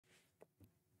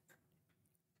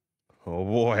Oh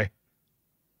boy.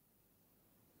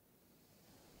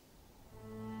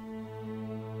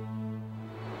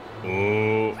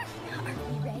 Oh. Are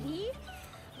we ready?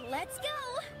 Let's go.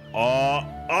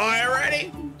 I'm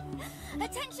ready.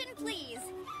 Attention, please.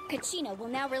 Kachina will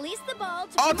now release the ball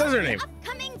to Oh, that's her name. the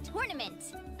upcoming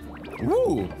tournament.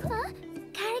 Ooh. Huh?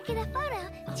 Gotta get a photo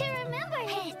to remember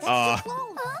it.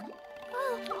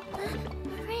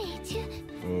 Great.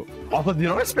 Also, did you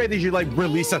not expect they should like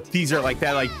release a teaser like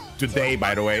that like today?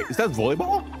 By the way, is that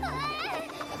volleyball?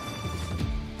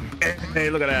 Hey,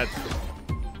 look at that.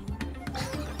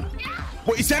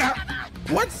 What is that?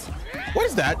 What? What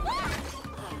is that?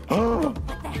 Oh.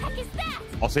 What the heck is that?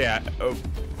 Also, yeah.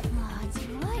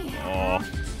 Oh.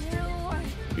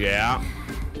 Yeah.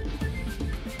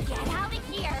 Get out of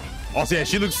here. Also, yeah,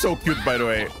 she looks so cute, by the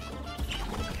way.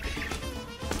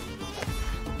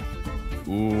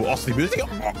 Ooh, also the music.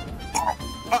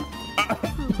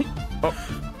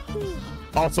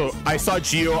 Also, I saw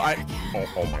Gio.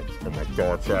 Oh my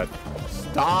god, Chad.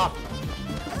 Stop.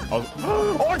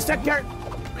 Oh, it's that guy.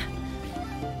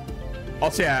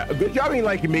 Also, yeah, good job in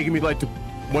like making me like to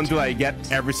want to like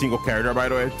get every single character. By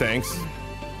the way, thanks. I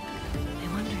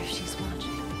wonder if she's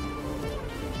watching.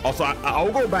 Also,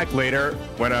 I'll go back later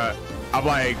when I'm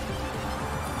like,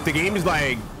 the game is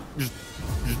like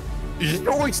just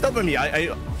throwing stuff at me.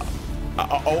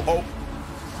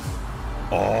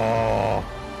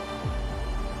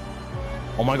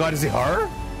 Oh my god, is it her?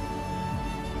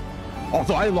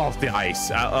 Also, I love the ice.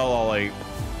 Like.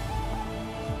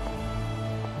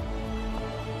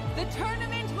 The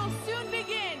tournament will soon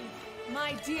begin.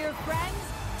 My dear friends,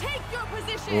 take your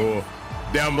positions. Oh,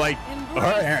 damn! Like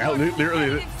her hair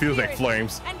literally feels like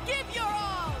flames. And give your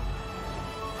all.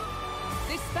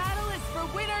 This battle is for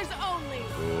winners only.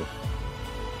 Ooh.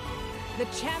 The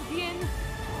champion.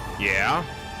 Yeah.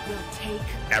 Will take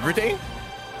everything,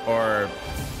 or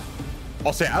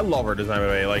I'll say I love her design by the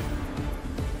way. Like.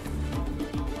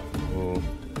 Oh.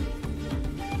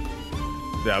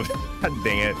 Yeah.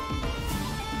 Dang it.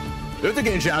 If the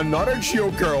Genshin, another Chio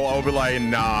girl, I'll be like,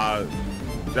 nah,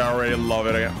 I already love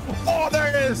it again. Oh, there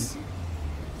it is!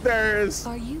 There it is!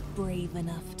 Are you brave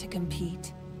enough to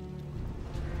compete?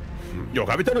 Yo,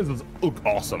 Capitano look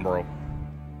awesome, bro.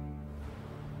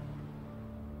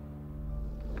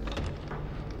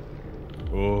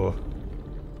 Oh.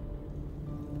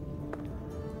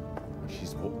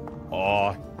 She's...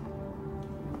 Oh.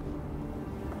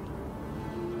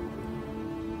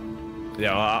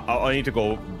 Yeah, I need to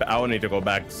go. I need to go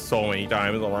back so many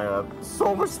times. Oh my god,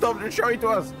 so much stuff to show it to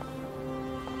us.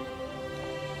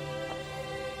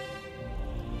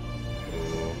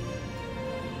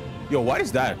 Yo, what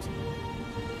is that?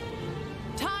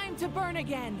 Time to burn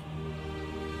again.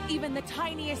 Even the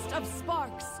tiniest of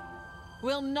sparks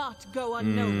will not go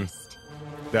unnoticed.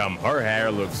 Damn, her hair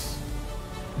looks.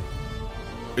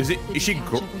 Is it? Is she?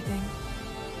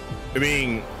 I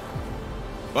mean,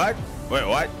 what? Wait,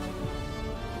 what?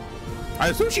 I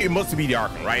assume she must be the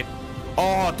Archon, right?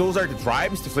 Oh, those are the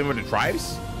tribes? The flame of the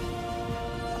tribes?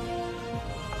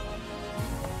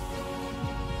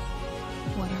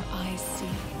 What her eyes see.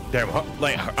 Damn,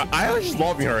 like, I was just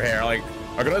loving her hair. Like,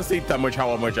 I cannot say that much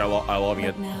how much I love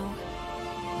it. Now,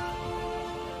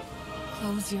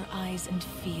 close your eyes and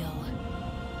feel.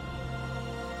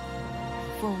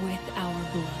 For with our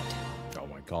blood, oh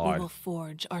my god, we will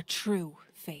forge our true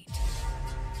fate.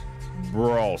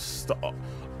 Bro, stop.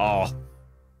 Oh.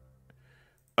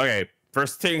 Okay,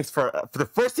 first things for the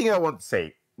first thing I want to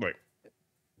say. Wait.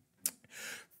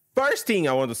 First thing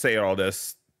I want to say all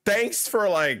this. Thanks for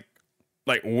like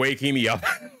waking me up.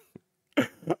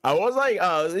 I was like,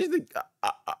 I was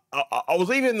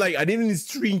even like, I didn't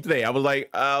stream today. I was like,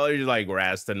 let's just like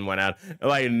rest and went out.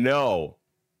 Like, no,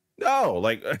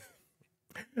 like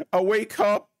I wake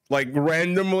up like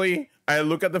randomly. I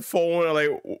look at the phone. I'm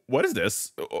like, what is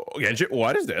this? Genshin,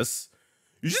 what is this?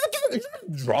 You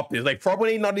just drop this. Like,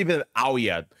 probably not even out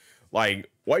yet.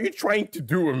 Like, what are you trying to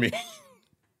do with me?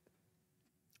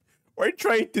 What are you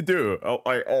trying to do? I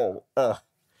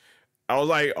was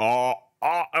like, now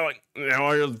I'm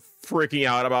just freaking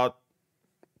out about.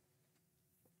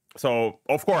 So,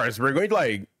 of course, we're going to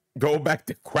like go back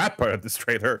to crap at this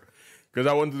trailer because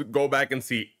I want to go back and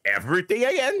see everything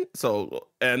again. So,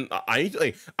 and I need to,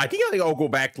 like, I think I'll go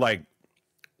back like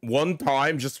one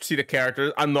time just to see the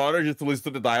characters, another just to listen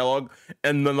to the dialogue,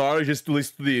 and another just to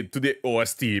listen to the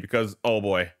OST because oh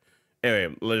boy.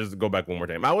 Anyway, let's just go back one more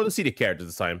time. I want to see the characters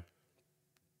this time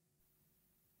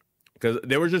because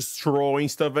they were just throwing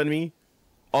stuff at me.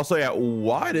 Also, yeah,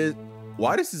 why does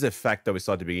this effect that we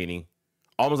saw at the beginning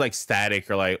almost like static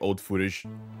or like old footage?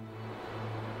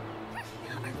 Are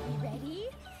we ready?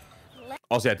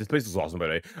 Also, yeah, this place is awesome, by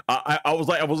the way. I was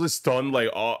like, I was just stunned, like,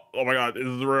 oh my god, this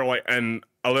is real, like, and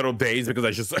a little dazed because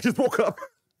I just woke up.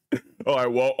 All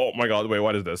right, well, oh my god, wait,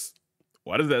 what is this?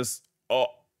 What is this? Oh,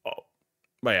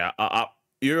 but yeah,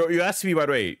 you asked me, by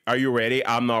the way, are you ready?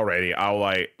 I'm not ready. I'm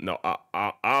like, no,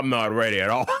 I'm not ready at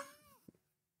all.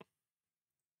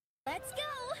 Let's go!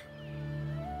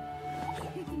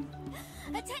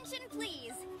 Attention,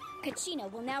 please.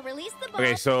 Kachina will now release the ball.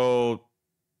 Okay, so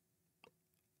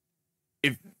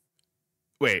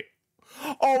wait.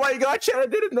 Oh my god, Chad, I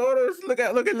didn't notice. Look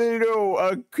at the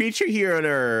little creature here on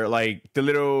her, like the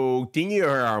little thingy on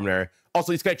her arm there.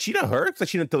 Also, it's Kachina her?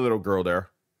 Kachina the little girl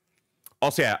there.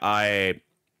 Also, yeah, I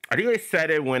think I said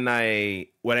it when I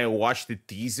watched the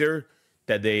teaser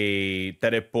that they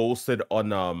posted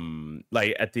on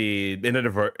like at the end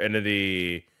of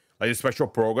the like the special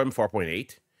program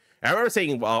 4.8. I remember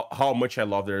saying how much I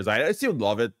love the design. I still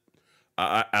love it.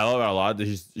 I love it a lot.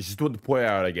 Just want to point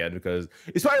out again because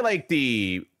it's probably like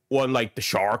the one like the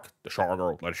shark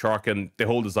and the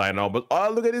whole design and all. But oh,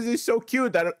 look at this! It's so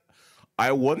cute. That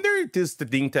I wonder if this is the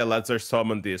thing that lets her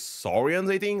summon the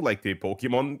Saurians. I think like the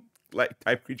Pokemon like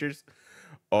type creatures,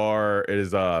 or it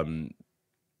is something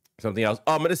else.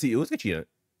 Oh, I'm gonna see. Who's Kachina?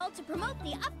 To promote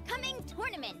the upcoming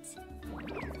tournament.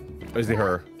 Is it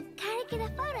her?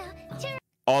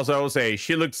 Also, I will say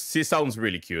she sounds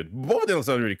really cute. Both of them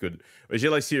sound really good. But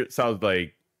she sounds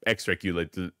like extra cute.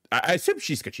 Like I assume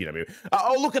she's Kachina. Maybe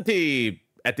I'll look at the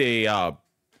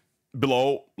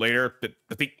below later.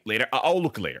 The thing later. I'll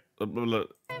look later. Remember,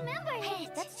 hey,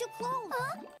 that's too close.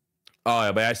 Huh? Oh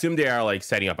yeah, but I assume they are like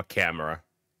setting up a camera.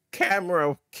 Okay.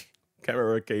 Oh,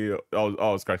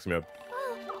 it's cracking me up.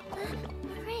 Oh,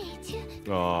 great.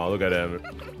 Oh, look at him.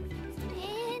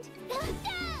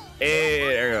 And Hey,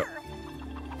 there you go.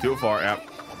 Too far, yeah.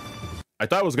 I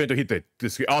thought I was going to hit the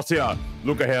screen. Also, yeah,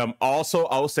 look at him. Also,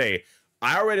 I'll say,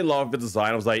 I already love the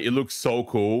design. I was like, it looks so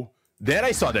cool. Then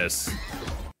I saw this.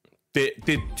 The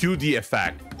 2D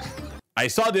effect. I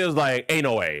saw this like, ain't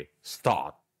no way.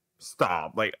 Stop.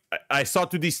 Like, I saw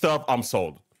 2D stuff, I'm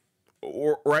sold.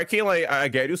 Right, like, I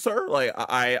get you, sir. Like,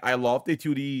 I love the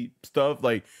 2D stuff.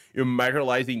 Like, you're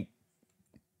materializing,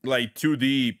 like,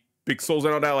 2D pixels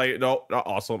and all that. Like, no,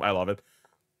 awesome. I love it.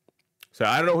 So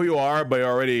I don't know who you are, but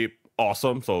you're already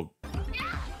awesome. So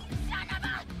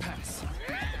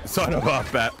son of a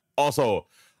bat. Also,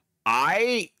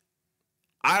 I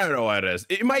don't know what it is.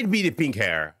 It might be the pink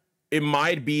hair.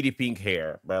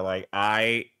 But like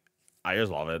I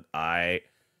just love it. I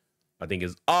think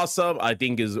it's awesome. I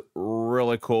think it's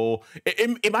really cool.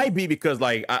 It might be because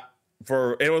like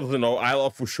for anyone to know, I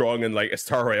love Fushong and like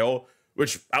Star Rail,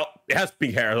 which it has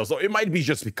pink hair. So it might be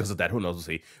just because of that. Who knows? We'll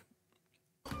see.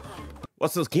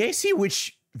 What's this? Can I see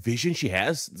which vision she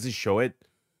has? Does it show it?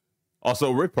 Also,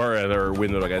 rip her at her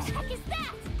window, I guess. what the heck is that?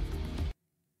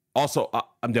 Also,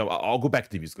 I'm done. I'll go back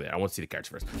to the music later. I want to see the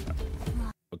character first.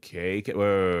 Okay.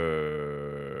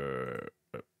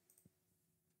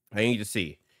 I need to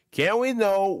see. Can we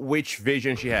know which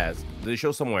vision she has? Does it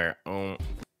show somewhere? Oh,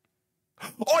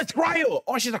 it's Cryo!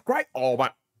 Oh, she's a Cryo! Oh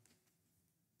my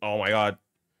god.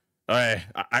 Alright,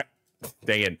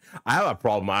 dang it. I have a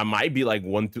problem. I might be like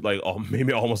one to like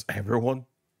maybe almost everyone.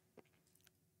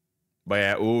 But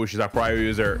yeah, ooh, she's a Cryo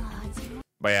user.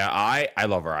 But yeah, I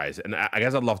love her eyes. And I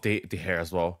guess I love the hair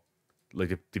as well.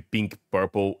 Like the pink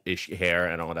purple-ish hair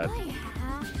and all that. I have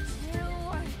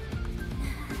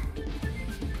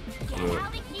to get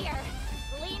out of here.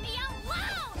 Leave me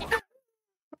alone.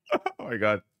 Oh my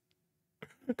god.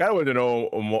 I kind of want to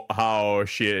know how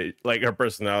she, like her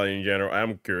personality in general.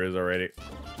 I'm curious already.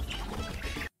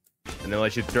 And then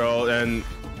like she throw and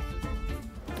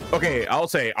okay, I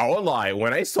won't lie.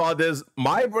 When I saw this,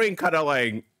 my brain kind of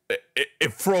like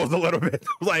it froze a little bit.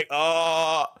 Like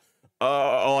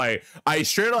like I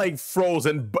straight like froze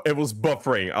and it was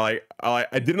buffering. I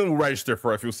didn't register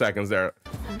for a few seconds there.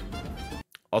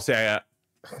 I'll say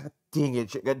dang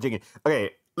it.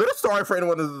 Okay, little story for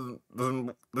anyone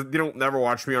that never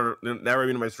watched me or never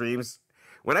been to my streams.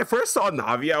 When I first saw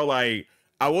Navi,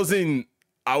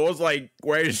 I was like,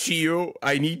 where's Chiyu?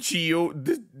 I need Chiyu.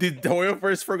 Did Toyo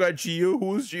first forgot Chiyu?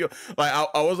 Who's Chiyu? Like,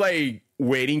 I was like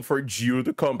waiting for Chiyu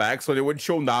to come back. So they would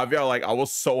show Navi. I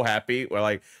was so happy when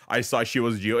like I saw she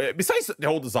was Chiyu. Besides the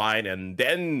whole design, and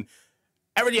then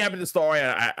everything happened in the story.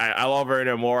 And I love her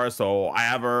anymore. So I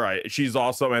have her. She's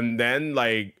awesome. And then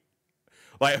like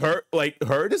her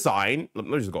design. Let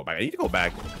me just go back. I need to go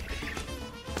back.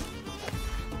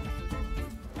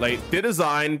 Like the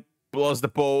design plus the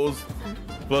pose.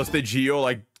 Plus the Geo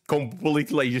like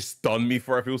completely like, just stunned me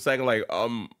for a few seconds. Like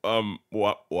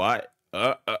what?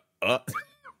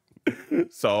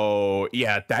 So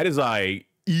yeah, that is like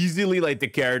easily like the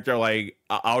character like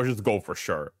I'll just go for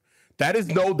sure. That is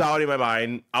no doubt in my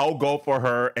mind. I'll go for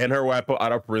her and her weapon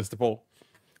out of principle.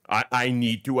 I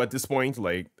need to at this point.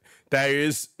 Like there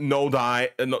is no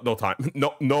no time.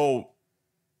 No.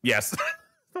 Yes.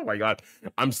 Oh my god.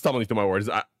 I'm stumbling to my words.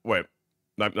 Wait.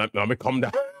 Let me calm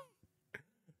down.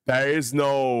 There is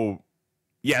no.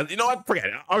 Yeah, you know what? Forget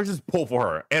it. I'll just pull for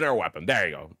her and her weapon. There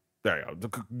you go. There you go.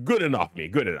 Good enough, me.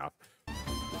 Good enough.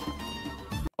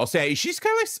 I'll say she's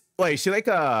kind of like she like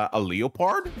a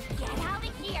leopard. Get out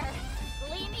of here!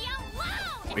 Leave me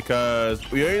alone!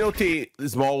 Because we already know the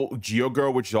small Geo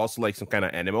girl, which is also like some kind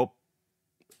of animal,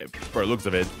 for the looks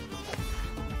of it.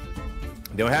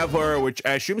 They'll have her, which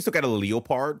I assume is some kind of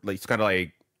leopard, like it's kind of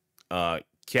like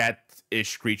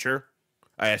cat-ish creature.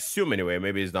 I assume anyway.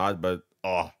 Maybe it's not, but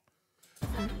oh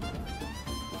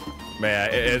man,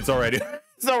 it's already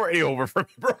over for me,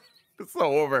 bro. It's so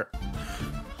over.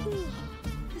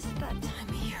 Is it that time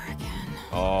of year again?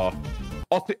 Oh,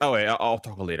 wait, I'll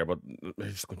talk later, but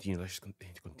let's just continue. Let's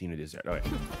just continue this. Okay.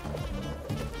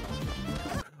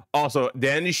 Also,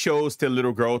 then it shows the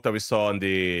little girl that we saw in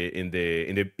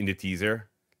the teaser,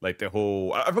 like the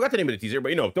whole. I forgot the name of the teaser, but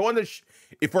you know the one that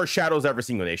it foreshadows every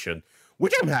single nation,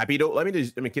 which I'm happy though.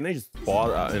 Can I just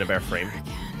pause in a better frame?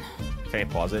 Can I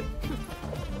pause it?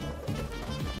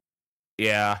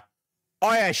 Yeah.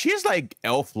 Oh yeah, she's like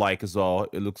elf-like as well.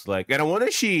 It looks like, and I wonder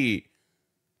if she.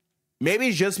 Maybe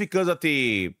it's just because of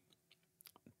the.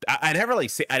 I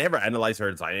never analyzed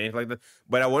her design or anything like that,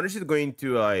 but I wonder if she's going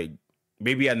to like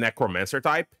maybe a necromancer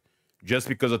type, just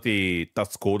because of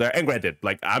that's cool there. And granted,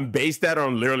 like I'm based that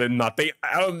on literally nothing.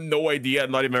 I have no idea,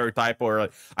 not even her type or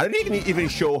like, I didn't even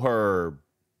show her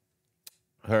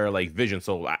like vision,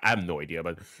 so I have no idea.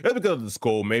 But it's because of the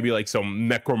skull, maybe like some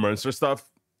necromancer stuff.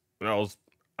 You know,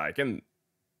 I can,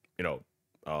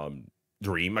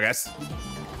 dream, I guess.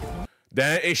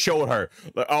 Then it showed her.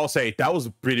 I'll say that was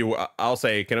pretty. I'll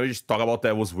say, can we just talk about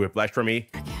that? Was whiplash for me.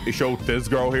 It showed this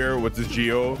girl here with this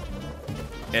Geo,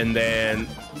 and then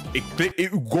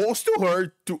it goes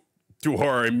to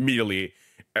her immediately.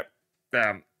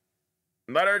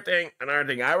 Another thing.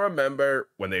 I remember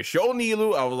when they showed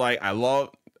Nilou, I was like, I love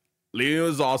Nilou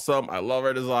is awesome. I love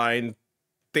her design,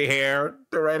 the hair,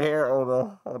 the red hair.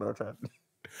 Oh no, Chad.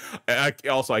 I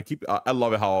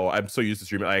love it how I'm so used to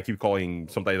streaming. I keep calling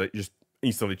sometimes like just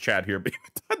instantly chat here, but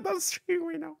I'm not streaming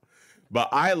right now. But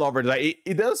I love her. Like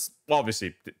it does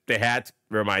obviously the hat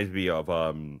reminds me of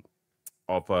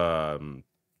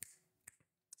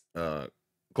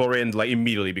Chlorine like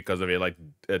immediately because of it, like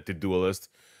the duelist.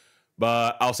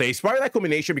 But I'll say it's probably that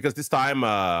combination because this time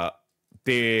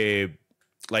the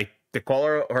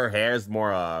color of her hair is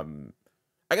more I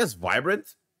guess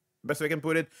vibrant. Best way I can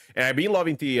put it. And I've been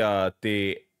loving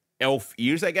the elf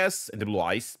ears, I guess, and the blue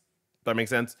eyes. That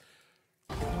makes sense.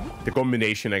 The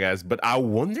combination, I guess. But I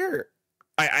wonder.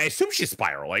 I assume she's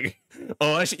spiral. Like,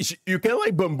 you can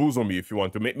like bamboozle me if you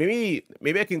want to. Maybe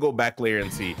I can go back later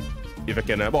and see if I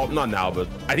can. Well, not now, but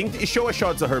I think it show a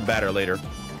shots of her better later,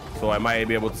 so I might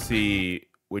be able to see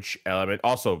which element.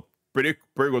 Also, pretty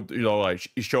good. You know,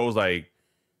 like it shows like.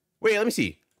 Wait, let me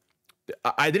see.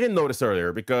 I didn't notice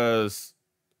earlier because.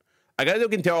 I guess you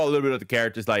can tell a little bit of the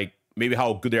characters, like maybe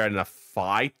how good they are in a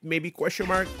fight, maybe question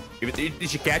mark. Did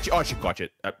she catch it? Oh, she caught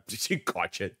it. She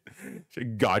caught it. She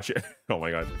got it. Oh my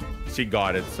god, she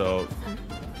got it. So,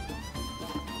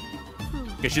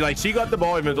 cause she got the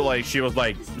ball even though like she was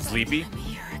like sleepy.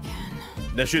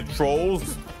 Then she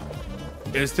throws.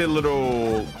 It's still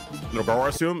little girl, I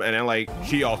assume, and then like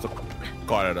she also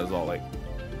caught it as well. Like,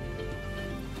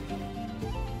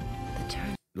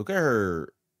 look at her.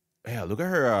 Yeah, look at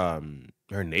her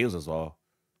nails as well.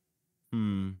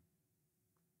 Okay,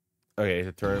 it's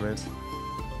a tournament. I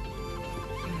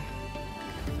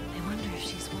wonder if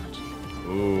she's watching.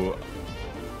 Ooh.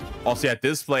 Also, at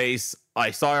this place,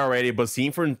 I saw it already, but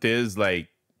seeing from this, like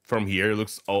from here, it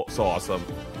looks so awesome.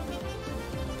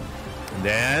 And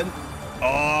then,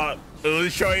 it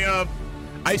was showing up.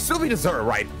 I assume it is her,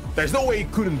 right? There's no way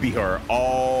it couldn't be her.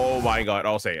 Oh my god!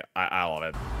 I'll say, I love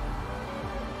it.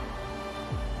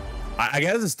 I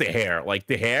guess it's the hair. Like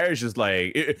the hair is just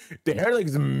like the hair like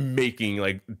is making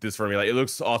like this for me. Like it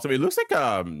looks awesome. It looks like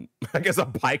I guess a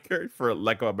biker for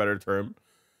lack of a better term.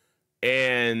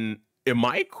 And am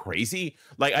I crazy?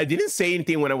 Like I didn't say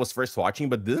anything when I was first watching,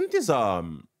 but didn't this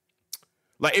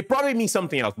like it probably means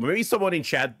something else. Maybe someone in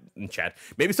chat,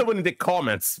 maybe someone in the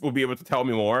comments will be able to tell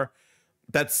me more.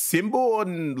 That symbol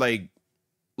on like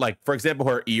for example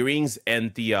her earrings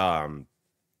and the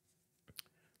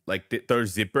like their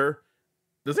zipper.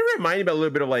 Does it remind me a little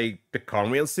bit of like the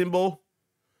Conrail symbol?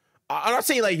 I'm not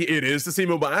saying like it is the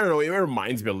symbol, but I don't know. It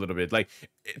reminds me a little bit. Like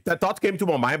that thought came to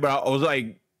my mind, but I was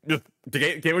like, the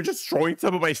game was just throwing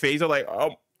stuff at my face. I'm like,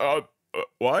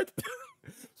 what?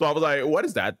 So I was like, what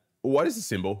is that? What is the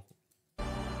symbol?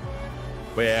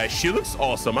 But yeah, she looks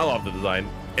awesome. I love the design.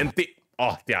 And the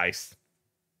eyes.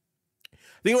 I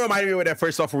think it reminded me when I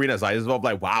first saw Farina's eyes as well.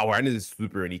 Like, wow, Farina is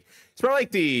super unique. It's probably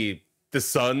like the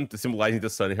sun, symbolizing the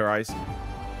sun in her eyes.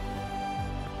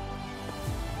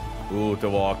 Ooh, the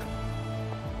walk.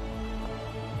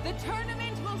 The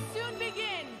tournament will soon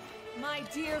begin. My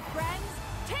dear friends,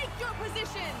 take your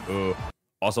position. Ooh.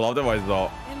 Also love the voice as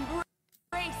well.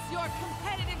 Embrace your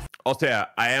competitive. Also, yeah,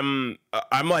 I'm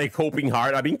like coping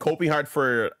hard. I've been coping hard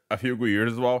for a few good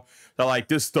years as well. So like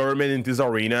this tournament in this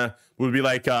arena would be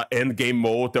like end game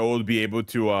mode that would be able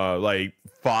to like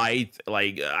fight,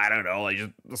 like I don't know, like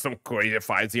just some crazy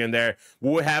fights here and there.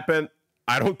 What happened?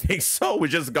 I don't think so. We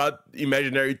just got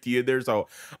imaginary theater, so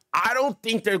I don't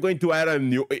think they're going to add a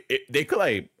new. They could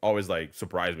like always like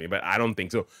surprise me, but I don't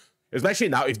think so. Especially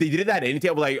now, if they did that anything,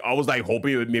 I was like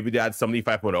hoping maybe they had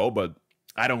 75.0, but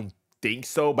I don't think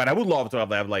so. But I would love to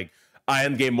have like an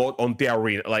end game mode on the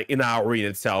arena, like in our arena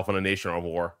itself on a Nation of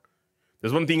War.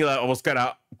 There's one thing that I was kind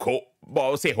of well, I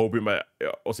would say hoping, but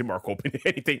I'll say more hoping than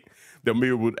anything that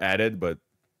maybe would add it, but.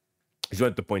 I just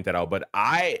wanted to point that out, but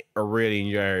I really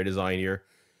enjoy her design here.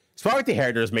 It's probably the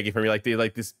hair they're just making for me, like they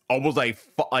like this almost like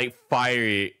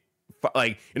fiery,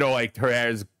 like you know, like her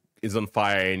hair is on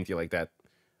fire and anything like that.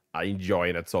 I enjoy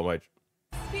it so much.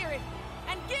 Spirit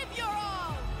and give your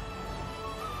all.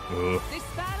 Ugh. This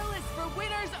battle is for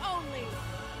winners only.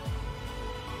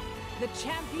 The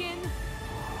champion.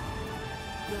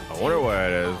 I wonder what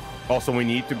it is. Also, we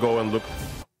need to go and look.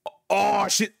 Oh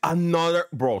shit! Another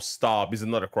bro, stop! He's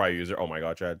another cry user. Oh my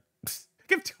god, Chad.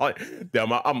 Keep telling.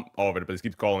 Damn, I'm all over the place.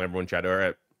 Keep calling everyone Chad. All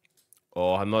right.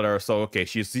 Oh, another. So okay,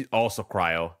 she's also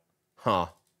cryo. Huh.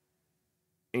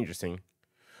 Interesting.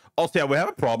 Also, yeah, we have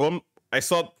a problem. I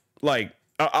saw like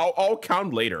I'll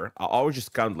count later. I'll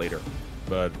just count later.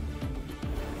 But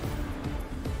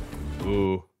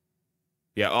ooh,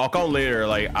 yeah, I'll count later.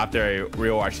 Like after I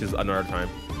rewatch this another time.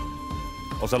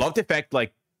 Also, I love the fact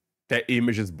like. That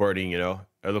image is burning, you know?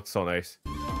 It looks so nice.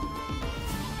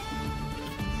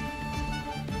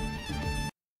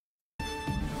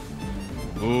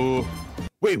 Ooh.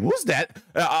 Wait, who's that?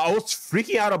 I was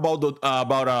freaking out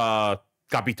about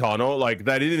Capitano, like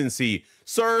that I didn't see.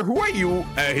 Sir, who are you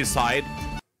at his side?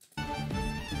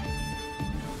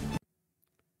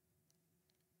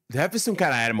 They have some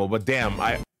kind of animal, but damn,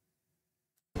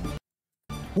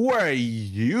 who are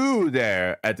you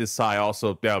there at this side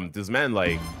also? Damn, this man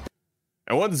like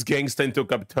and once gangsta until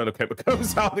Capitano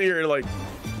comes out here, like,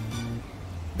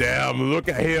 damn, look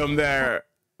at him there.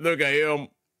 Look at him.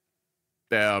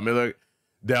 Damn,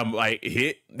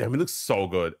 he looks so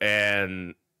good.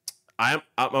 And I'm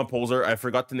a poser. I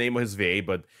forgot the name of his VA,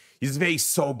 but his VA is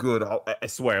so good. I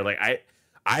swear, like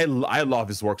I love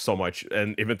his work so much.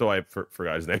 And even though I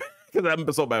forgot his name, because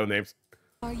I'm so bad with names.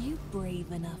 Are you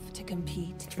brave enough to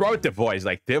compete? It's probably the voice.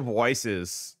 Like their voice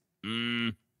is.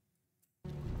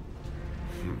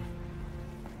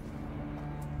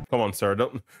 Come on, sir.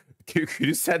 Don't. Could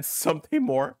you said something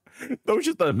more? Don't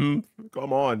just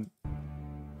come on.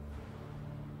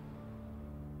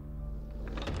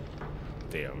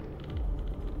 Damn.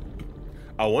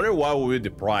 I wonder what will be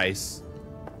the price,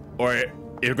 or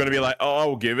you're gonna be like, oh,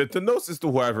 I'll give it to Gnosis to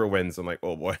whoever wins. I'm like,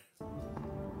 oh boy.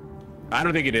 I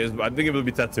don't think it is. But I think it will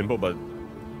be that simple, but.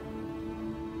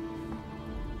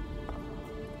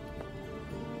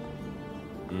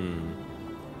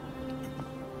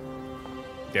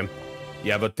 Damn.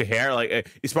 Yeah, but the hair, like,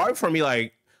 it's probably for me,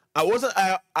 like, I wasn't,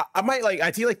 I might, like,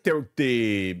 I feel like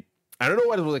the I don't know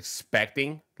what I was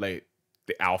expecting, like,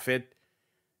 the outfit,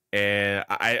 and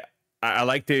I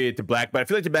like the black, but I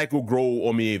feel like the black will grow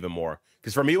on me even more,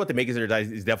 because for me, what the makes it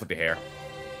is definitely the hair,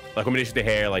 like, combination of the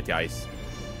hair, like, the eyes,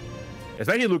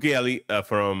 especially looking at it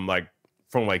from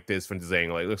this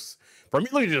angle, like, looks, for me,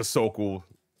 looks just so cool.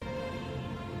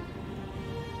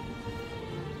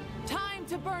 Time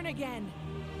to burn again.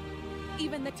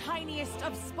 Even the tiniest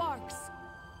of sparks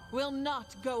will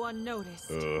not go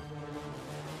unnoticed.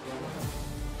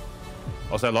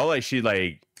 Also, I love like she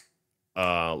like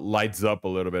lights up a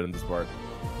little bit in this part.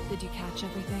 Did you catch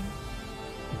everything?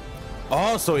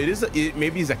 Oh, so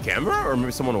maybe it's a camera, or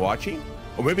maybe someone watching,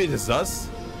 or maybe it's us.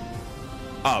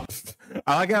 I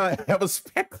like how I was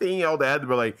expecting all that,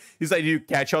 but like he's like, you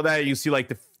catch all that, you see like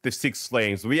the 6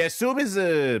 flames. We assume is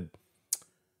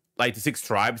like the 6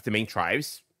 tribes, the main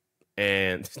tribes.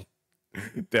 And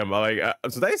damn, like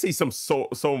so I see some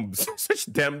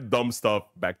such damn dumb stuff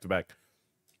back to back.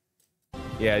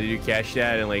 Yeah, did you catch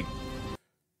that?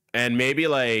 And maybe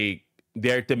like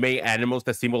they're the main animals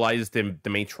that symbolizes the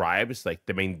main tribes, like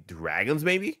the main dragons,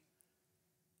 maybe.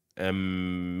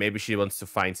 Maybe she wants to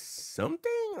find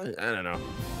something. I don't know.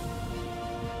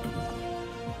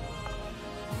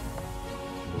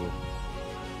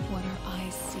 What our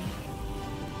eyes see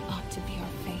ought to be our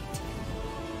fate.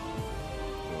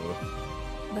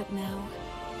 But now,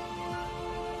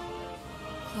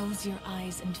 close your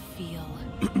eyes and feel.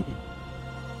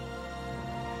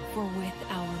 For with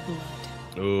our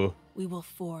blood, we will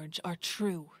forge our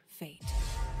true fate.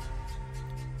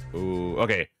 Ooh,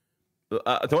 okay.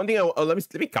 The one thing, let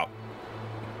me count.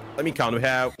 Let me count. We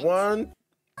have 1,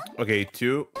 okay,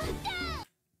 2,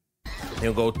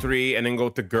 then go 3, and then go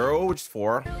to girl, which is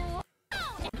 4.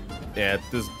 Yeah,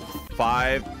 this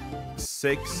 5,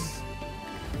 6.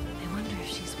 I wonder if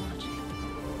she's watching.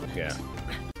 Yeah.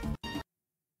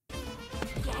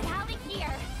 Get out of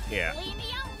here. Yeah. Leave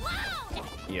me alone.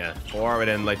 Yeah, 4, and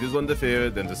then like this one to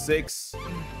 5, then to 6,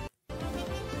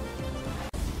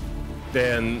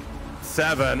 then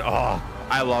 7. Oh,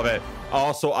 I love it.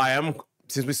 Also,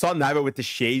 since we saw Naiba with the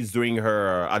shades during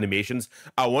her animations,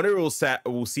 I wonder if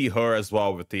we'll see her as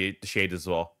well with the shade as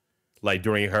well, like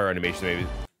during her animation maybe.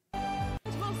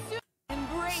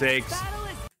 6.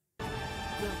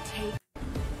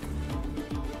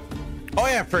 Oh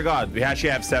yeah, I forgot. We actually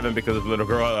have 7 because of the little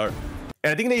girl.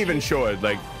 And I think they even show it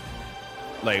like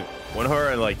 1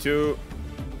 her and like 2.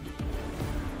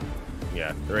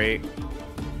 Yeah, 3.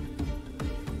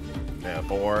 Yeah,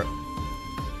 4.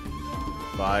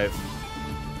 5.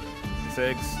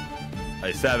 6.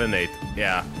 Like 7, 8.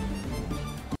 Yeah.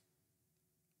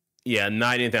 Yeah,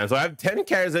 9 and 10. So I have 10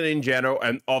 characters in general,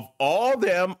 and of all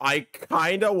them, I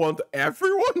kind of want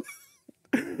everyone,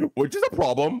 which is a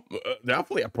problem.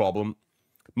 Definitely a problem.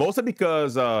 Mostly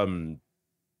because,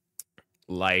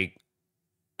 like,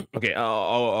 okay,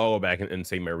 I'll go back and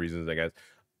say my reasons, I guess.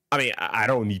 I mean, I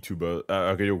don't need to, but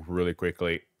I'll do really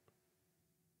quickly.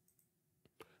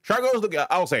 Shargo's look.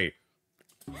 I'll say,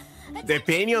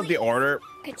 depending on the order,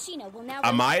 Kachina will now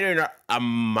I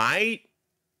might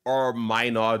or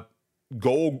might not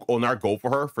go for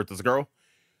her for this girl,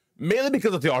 mainly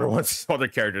because of the other ones, other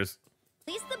characters.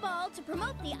 release the ball to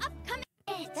promote the upcoming.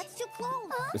 That's too close.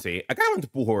 Let's see, I kind of want to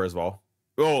pull her as well.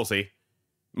 Oh, we'll see.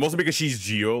 Mostly because she's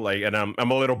Geo, like, and I'm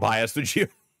a little biased to Geo.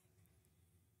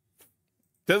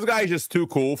 This guy is just too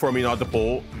cool for me not to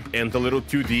pull, and a little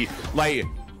 2D. Like,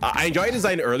 I enjoyed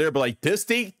design earlier, but like this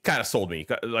thing kind of sold me.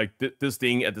 Like this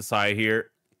thing at the side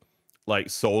here, like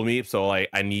sold me. So like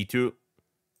I need to.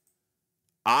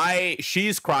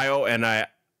 She's cryo, and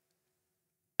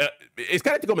it's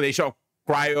kind of the combination of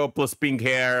cryo plus pink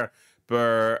hair,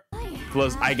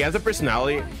 plus I guess the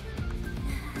personality.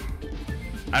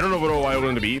 I don't know what I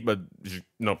want to be, but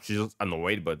no, she's just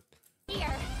annoyed. But Here,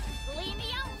 leave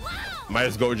me alone. might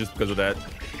as go just because of that.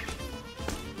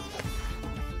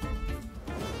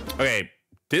 Okay,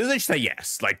 this is just a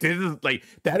yes. Like this is like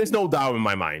that is no doubt in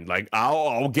my mind. Like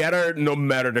I'll get her no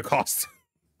matter the cost.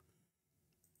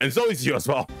 And so is you as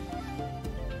well.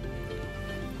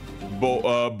 Both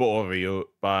of you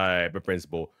by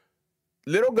principal.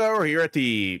 Little girl here at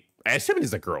the. I assume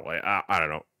it's a girl. I don't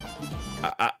know.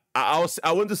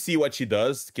 I want to see what she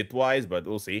does kit wise, but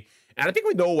we'll see. And I think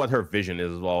we know what her vision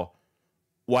is as well.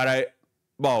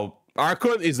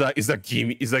 Arcon is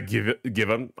a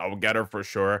given. I will get her for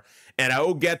sure, and I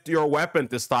will get your weapon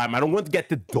this time. I don't want to get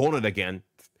the donut again.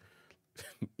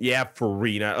 Yeah,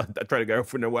 Farina. I tried to get her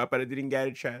for the weapon. I didn't get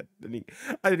it, chat.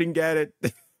 I didn't get it.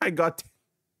 I got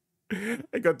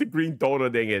the green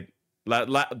donut. Dang it!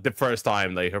 The first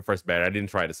time, like her first bet. I didn't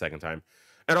try the second time.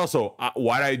 And also,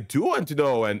 what I do want to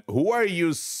know, and who are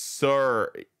you,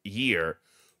 sir? Here,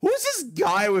 who's this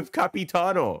guy with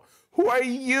Capitano? Who are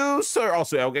you, sir?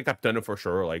 Also, I'll get Capitano for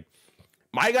sure. Like,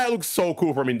 my guy looks so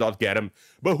cool for me not get him.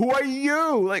 But who are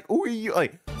you? Like, who are you?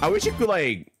 Like, I wish you could,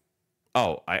 like...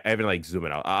 Oh, I haven't, like, zoom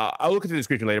it out. I'll look at the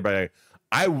description later, but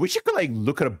I wish you could, like,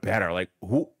 look at it better. Like,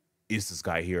 who is this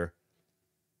guy here?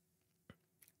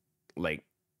 Like,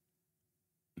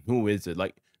 who is it?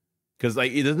 Like, because,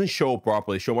 like, it doesn't show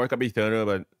properly. Show more Capitano,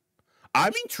 but...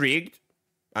 I'm intrigued.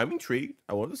 I want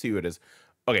to see who it is.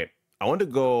 Okay, I want to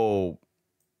go...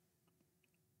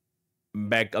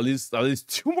 back at least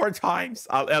 2 more times.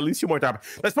 At least 2 more times.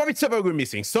 That's probably something we're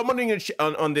missing. Someone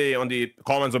on the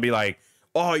comments will be like,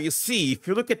 "Oh, you see, if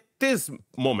you look at this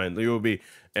moment, you will be."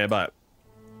 But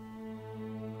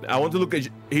I want to look at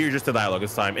hear just the dialogue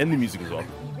this time and the music as well.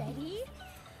 Ready?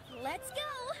 Let's go.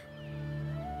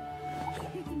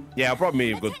 Yeah, I'll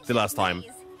probably go the last time.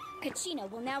 Please. Kachina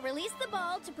will now release the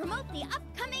ball to promote the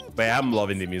upcoming. But yeah, I'm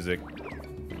loving the music.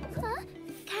 Huh?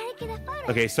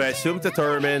 Okay, so I assume the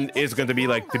tournament is going to be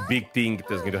like the big thing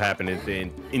that's going to happen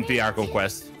in the Archon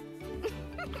quest.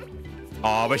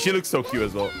 Oh, but she looks so cute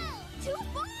as well.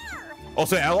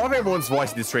 Also, I love everyone's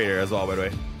voice in this trailer as well, by the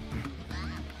way.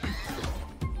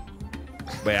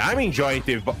 But yeah, I'm enjoying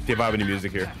the vibe and the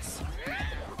music here.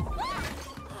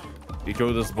 You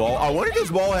throw this ball. I wonder if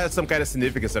this ball has some kind of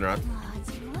significance or not.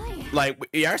 Like,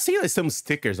 we are seeing like some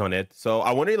stickers on it, so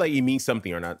I wonder like it means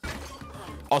something or not.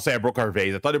 Also, I broke her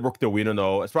vase. I thought it broke the window.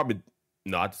 No, it's probably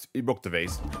not. It broke the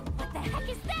vase. What the heck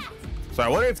is that? So I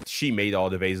wonder if she made all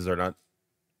the vases or not.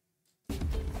 Do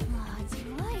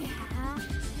I have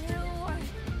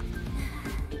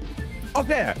to?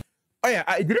 Okay. Oh yeah,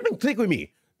 it didn't even click with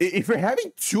me. If you're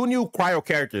having 2 new cryo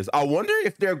characters, I wonder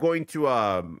if they're going to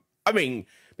I mean,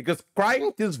 because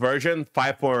crying this version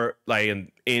 5 for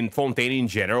like in Fontaine in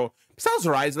general, besides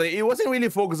Rise, like it wasn't really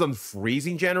focused on freeze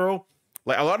in general.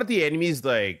 Like a lot of the enemies,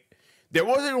 like there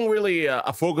wasn't really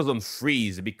a focus on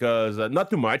freeze because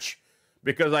not too much,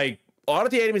 because like a lot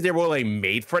of the enemies they were like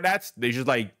made for that. They just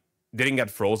like didn't get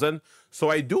frozen.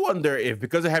 So I do wonder if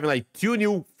because of having like 2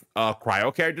 new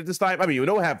cryo characters this time. I mean, we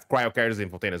don't have cryo characters in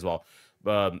Fontaine as well,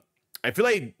 but I feel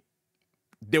like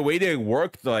the way they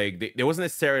worked, like they wasn't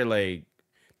necessarily like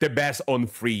the best on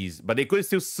freeze, but they could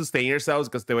still sustain themselves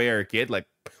because the way they're a kid, like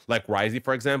Risey,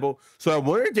 for example. So I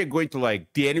wonder if they're going to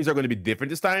like the enemies are going to be different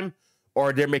this time,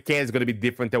 or their mechanics are going to be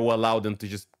different that will allow them to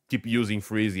just keep using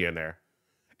freezy in there.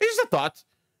 It's just a thought,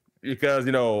 because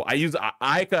you know I use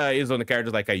Aika is on the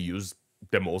characters like I use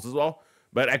the most as well,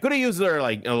 but I could have used her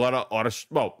like in a lot of other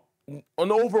well on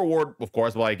Overworld of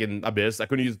course, but like in Abyss I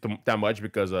couldn't use it that much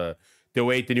because the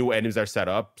way the new enemies are set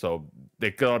up, so they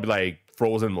could all be like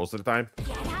frozen most of the time.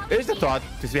 It's a thought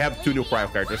because we have 2 new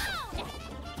cryo characters.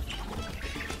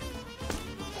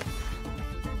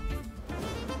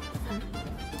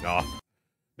 Oh,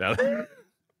 that.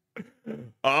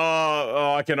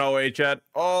 Oh, I cannot wait, chat.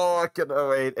 Oh, I cannot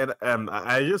wait. And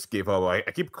I just gave up. I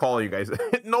keep calling you guys.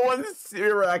 No one's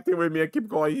interacting with me. I keep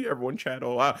calling everyone, chat.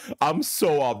 Oh, I'm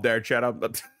so up there, chat.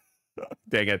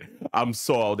 Dang it. I'm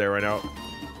so out there right now.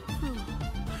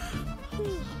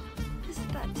 Is it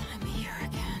that time of year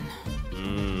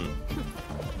again?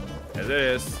 As it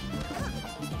is.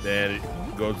 Then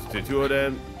it goes to 2 of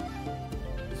them.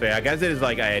 So yeah, I guess it is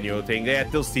like an annual thing. They had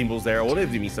still symbols there. I wonder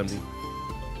if they mean something.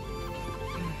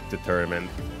 The tournament.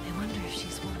 I wonder if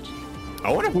she's watching.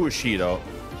 I wonder who is she though.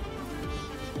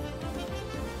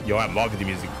 Yo, I'm loving the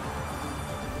music.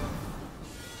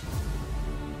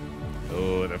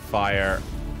 Oh, the fire.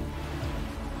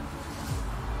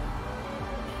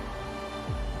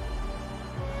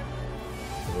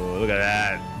 Oh, look at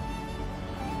that.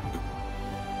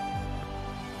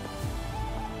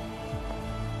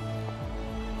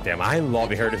 Damn, I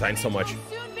love her design so much.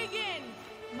 Soon begin.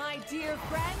 My dear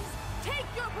friends, take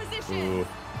your positions. Ooh.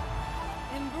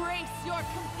 Embrace your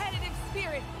competitive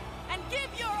spirit and give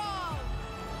your all.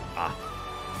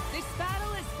 This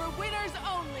battle is for winners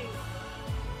only.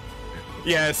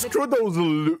 Yeah, screw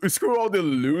those, screw all the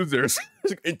losers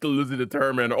into losing the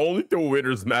tournament. Only the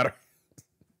winners matter.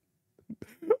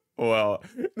 Well,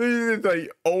 this is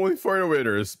like only for the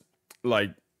winners.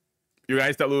 Like, you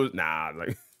guys that lose, nah.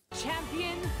 Like,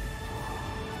 Champion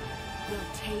will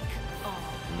take all.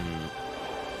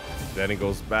 Then it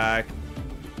goes back.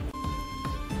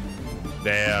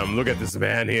 Damn, look at this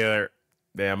man here.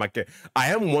 Damn, I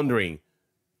am wondering,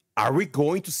 are we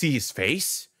going to see his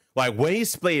face? Like when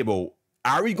he's playable,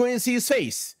 are we going to see his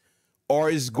face? Or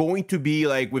is it going to be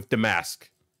like with the mask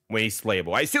when he's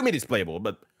playable? I assume it is playable,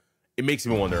 but it makes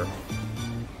me wonder.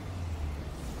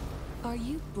 Are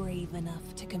you brave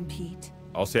enough to compete?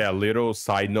 I'll say a little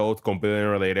side note, completely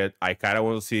unrelated. I kind of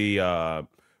want to see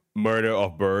Murder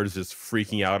of Birds just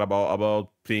freaking out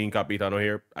about seeing Capitano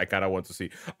here. I kind of want to see.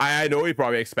 I know he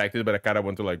probably expected, but I kind of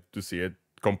want to like to see it.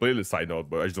 Completely side note,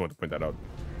 but I just want to point that out.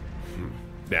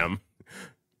 Damn,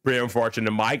 pretty unfortunate.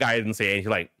 My guy didn't say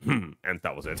anything. Like, and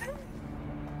that was it.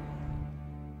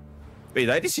 Wait,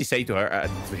 what did she say to her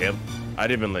to him? I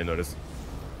didn't even like notice.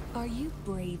 Are you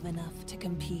brave enough to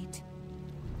compete?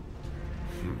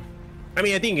 I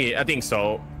mean, I think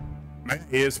so.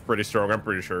 He is pretty strong. I'm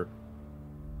pretty sure.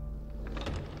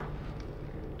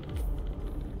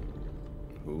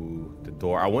 Ooh, the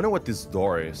door. I wonder what this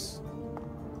door is.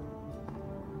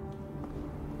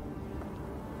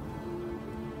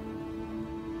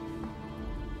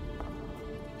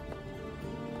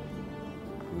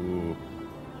 Ooh.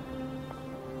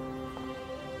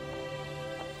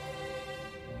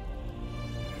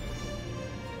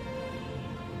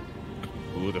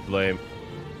 Ooh, the flame.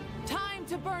 Time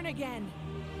to burn again.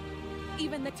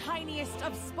 Even the tiniest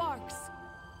of sparks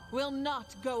will not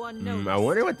go unnoticed. I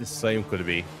wonder what the same could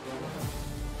be.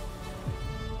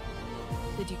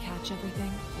 Did you catch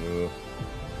everything?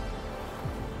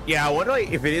 Yeah, I wonder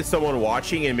like if it is someone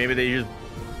watching and maybe they just,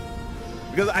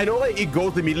 because I know like it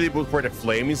goes immediately for the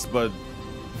flames, but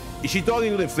is she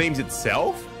talking to the flames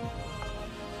itself?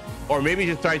 Or maybe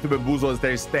just trying to bamboozle us.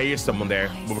 There is someone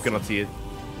there, but we cannot see it.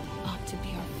 Ought to be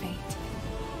our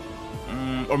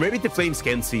fate. Or maybe the flames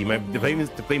can see.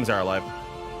 The flames are alive.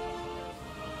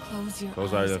 Close your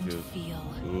Close eyes eyes and and feel.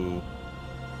 Ooh.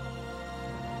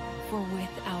 For with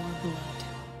our blood,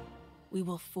 we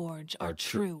will forge our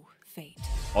true fate.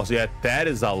 Also, yeah, that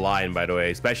is a line, by the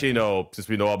way. Especially, you know, since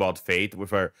we know about fate,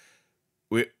 with our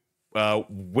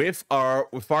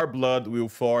blood, we'll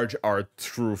forge our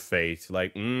true fate.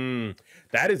 Like,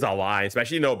 that is a line.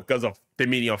 Especially, you know, because of the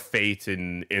meaning of fate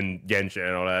in Genshin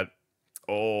and all that.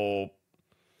 Oh,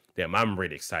 damn! I'm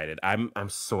really excited. I'm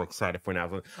so excited for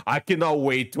now. I cannot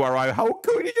wait to arrive. How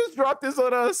could you just drop this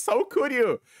on us? How could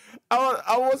you?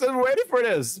 I wasn't ready for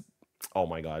this. Oh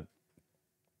my god.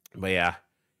 But yeah.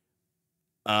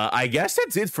 I guess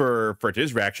that's it for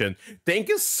this reaction. Thank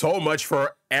you so much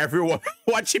for everyone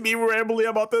watching me rambling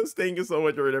about this. Thank you so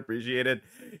much. I really appreciate it.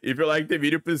 If you like the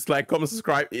video, please like, comment,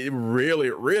 subscribe. It really,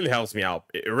 really helps me out.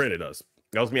 It really does.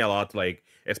 It helps me a lot to like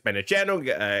expand the channel,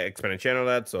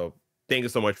 that. So thank you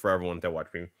so much for everyone that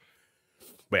watched me.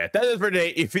 But yeah, that is for today.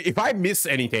 If I miss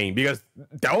anything, because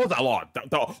that was a lot.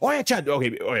 Oh yeah, chat.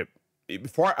 Okay.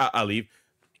 Before I leave.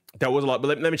 That was a lot,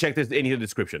 but let me check this in the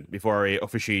description before I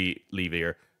officially leave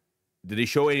here. Did they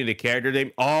show any of the character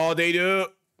name? Oh, they do.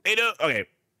 They do. Okay.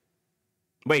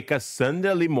 Wait,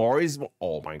 Cassandra Limori's.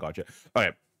 Oh my god.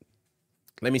 Okay.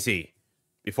 Let me see.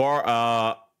 Before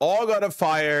all god of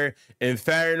fire,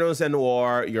 infernos and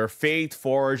war, your fate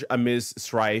forged amidst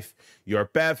strife, your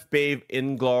path paved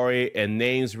in glory and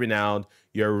names renowned,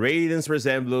 your radiance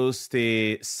resembles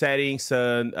the setting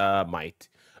sun might.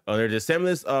 Under the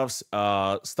semblance of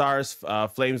stars,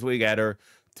 flames we gather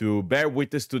to bear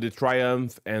witness to the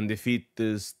triumph and defeat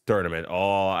this tournament.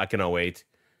 Oh, I cannot wait.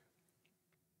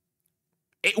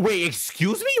 Wait,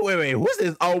 excuse me? Wait. Who's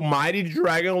this almighty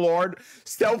dragon lord?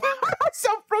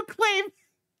 Self-proclaimed.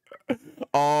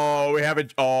 Oh, we have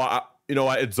it. Oh, you know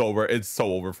what? It's over. It's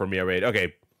so over for me already.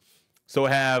 Okay. So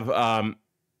we have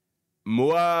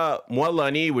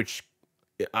Mualani, which...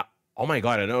 oh my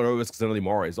god, I know it was Citlali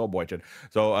Morris. Oh boy, Chen.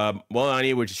 So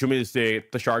Mualani, which assuming is the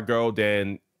shark girl,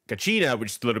 then Kachina,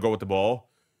 which is the little girl with the ball,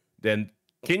 then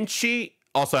Kinich.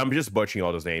 Also, I'm just butchering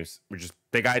all those names, which is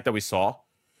the guy that we saw.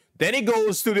 Then it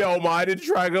goes to the almighty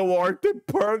dragon lord, the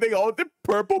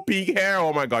purple pink hair.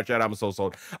 Oh my god, Chen, I'm so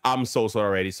sold. I'm so sold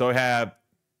already. So we have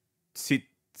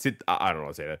I don't know how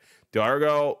to say that. The other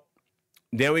girl.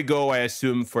 Then we go, I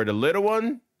assume, for the little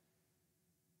one.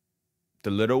 The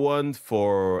little one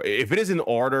for, if it is in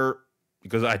order,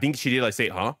 because I think she did like say,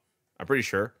 huh? I'm pretty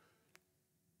sure.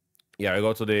 Yeah, I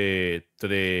go to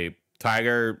the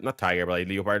tiger, not tiger, but like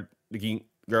leopard looking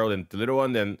girl, then the little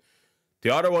one, then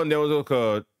the other one, there was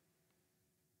like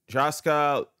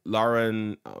Chasca,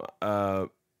 Lauren, yeah,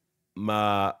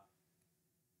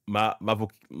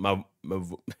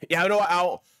 I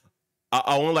know.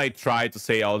 I won't like try to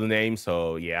say all the names,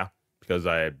 so yeah, because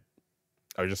I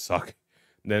just suck.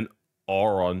 Then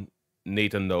Ororon,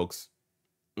 Nathan Noakes.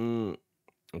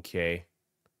 Okay.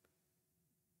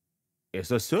 Yeah,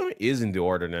 so assume it is in the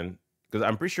order then, because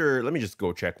I'm pretty sure. Let me just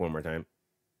go check one more time.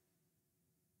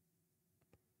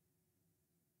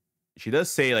 She does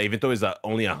say, like, even though it's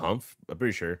only a humph, I'm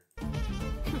pretty sure.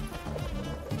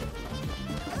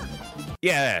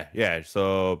 Yeah.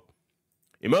 So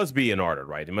it must be in order,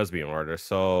 right? It must be in order.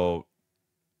 So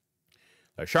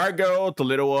a shark girl, the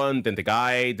little one, then the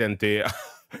guy, then the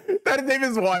that name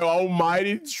is why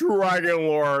almighty dragon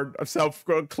lord of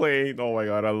self-proclaimed. Oh my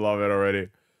god, I love it already.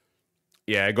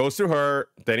 Yeah, it goes to her.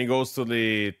 Then it goes to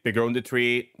the girl in the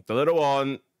tree, the little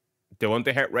one, the one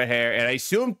with the red hair, and I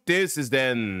assume this is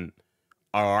then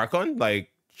our Archon,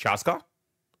 like Chasca.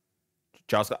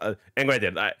 And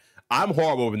granted, I'm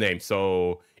horrible with names,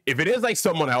 so if it is like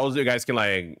someone else, you guys can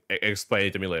like explain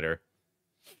it to me later.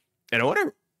 And I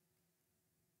wonder,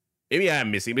 maybe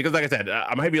I'm missing, because like I said,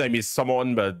 I might be like miss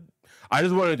someone, but I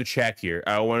just wanted to check here.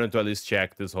 I wanted to at least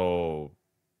check this whole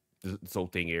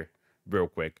thing here real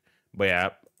quick. But yeah,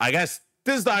 I guess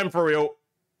this time for real,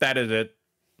 that is it.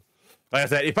 Like I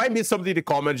said, if I miss something in the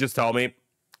comments, just tell me,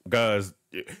 because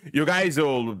you guys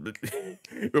will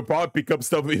probably pick up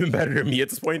stuff even better than me at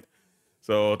this point.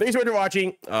 So thanks for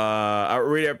watching. I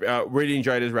really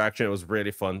enjoyed this reaction. It was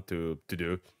really fun to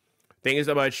do. Thank you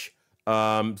so much.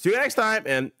 See you next time,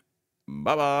 and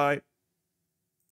bye bye.